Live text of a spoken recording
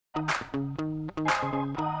What's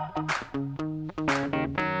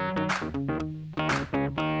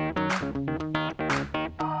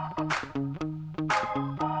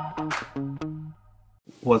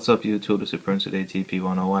up YouTube, this is Prince today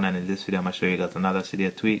TP101, and in this video I'm going to show you guys another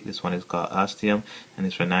Cydia tweak. This one is called Ostium and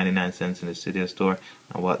it's for 99 cents in the Cydia store,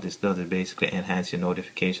 and what this does is basically enhance your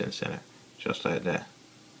notification center, just like that.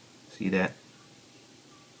 See that?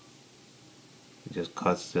 It just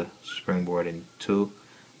cuts the springboard in two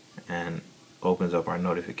and opens up our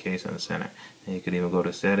notification center. And you could even go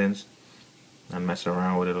to settings and mess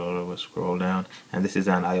around with it a little bit, scroll down. And this is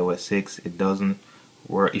on iOS 6. It doesn't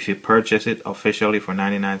work if you purchase it officially for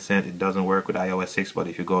 99 cents. It doesn't work with iOS 6, but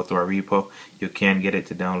if you go through a repo, you can get it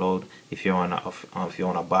to download. If you want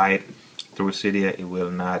to buy it through Cydia, it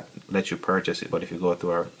will not let you purchase it. But if you go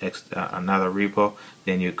through another repo,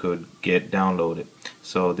 then you could get downloaded.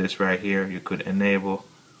 So this right here, you could enable,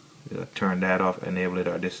 turn that off, enable it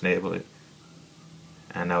or disable it,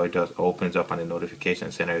 and now it just opens up on the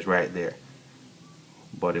notification center. Is right there.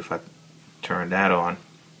 But if I turn that on,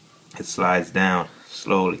 it slides down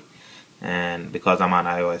slowly, and because I'm on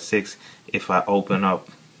iOS 6, if I open up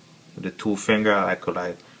the two finger, I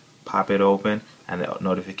could pop it open and the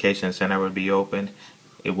notification center will be open.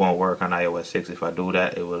 It won't work on iOS 6. If I do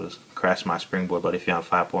that, it will crash my springboard. But if you're on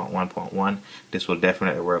 5.1.1, this will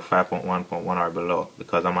definitely work 5.1.1 or below.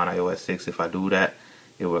 Because I'm on iOS 6, if I do that,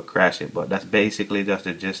 it will crash it. But that's basically just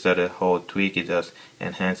the gist of the whole tweak. It just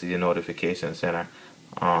enhances your notification center.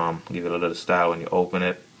 Give it a little style when you open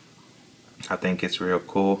it. I think it's real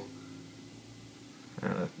cool.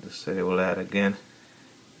 Disable that again.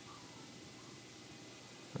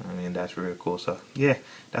 I mean, that's real cool. So yeah,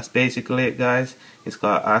 that's basically it, guys. It's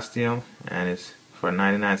called Ostium and it's for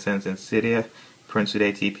 99 cents in Cydia. Prince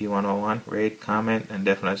today TP101. Rate, comment, and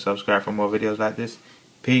definitely subscribe for more videos like this.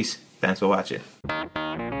 Peace. Thanks for watching.